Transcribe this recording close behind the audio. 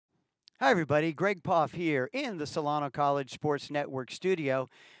Hi, everybody. Greg Poff here in the Solano College Sports Network studio,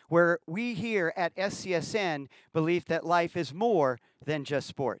 where we here at SCSN believe that life is more than just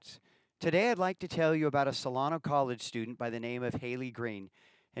sports. Today, I'd like to tell you about a Solano College student by the name of Hayley Green.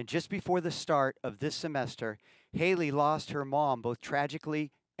 And just before the start of this semester, Hayley lost her mom both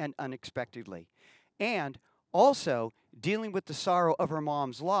tragically and unexpectedly. And also, dealing with the sorrow of her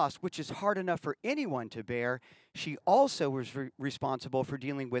mom's loss, which is hard enough for anyone to bear, she also was responsible for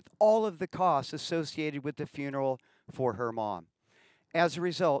dealing with all of the costs associated with the funeral for her mom. As a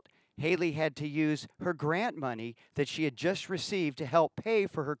result, Hayley had to use her grant money that she had just received to help pay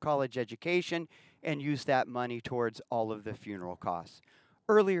for her college education and use that money towards all of the funeral costs.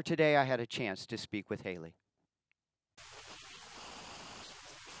 Earlier today, I had a chance to speak with Hayley.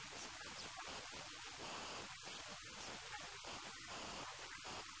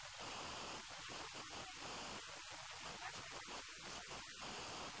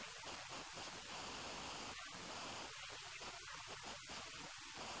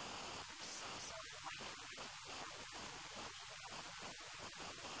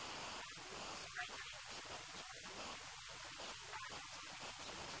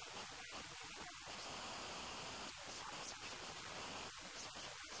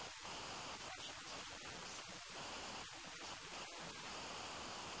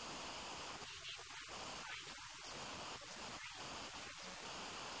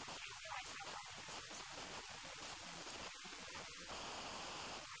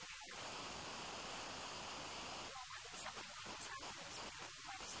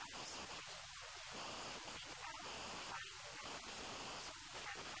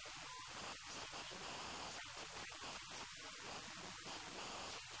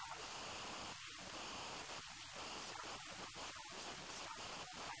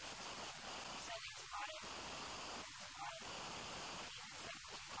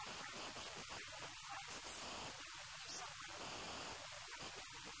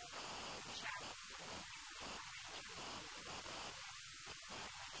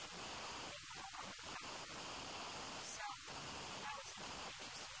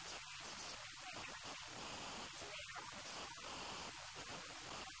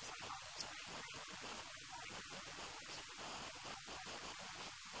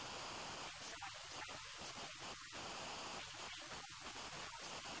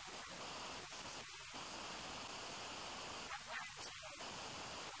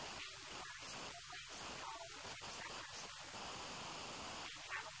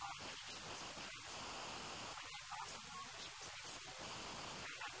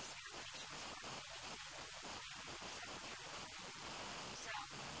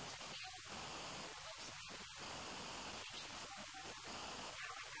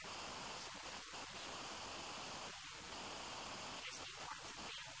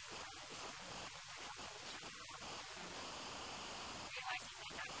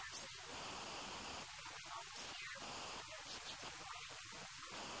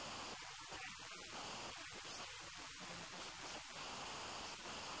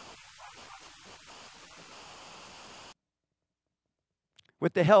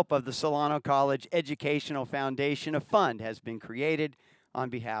 With the help of the Solano College Educational Foundation, a fund has been created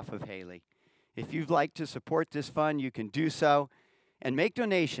on behalf of Hayley. If you'd like to support this fund, you can do so and make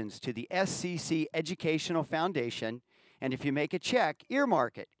donations to the SCC Educational Foundation. And if you make a check,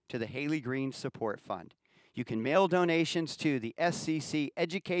 earmark it to the Hayley Green Support Fund. You can mail donations to the SCC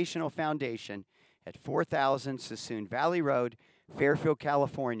Educational Foundation at 4000 Sassoon Valley Road, Fairfield,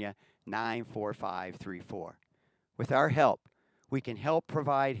 California, 94534. With our help, we can help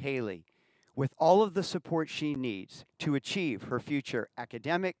provide Hayley with all of the support she needs to achieve her future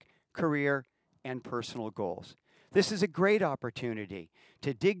academic, career, and personal goals. This is a great opportunity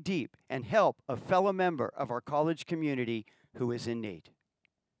to dig deep and help a fellow member of our college community who is in need.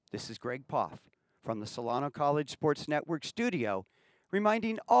 This is Greg Poff from the Solano College Sports Network studio,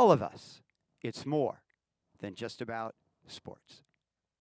 reminding all of us it's more than just about sports.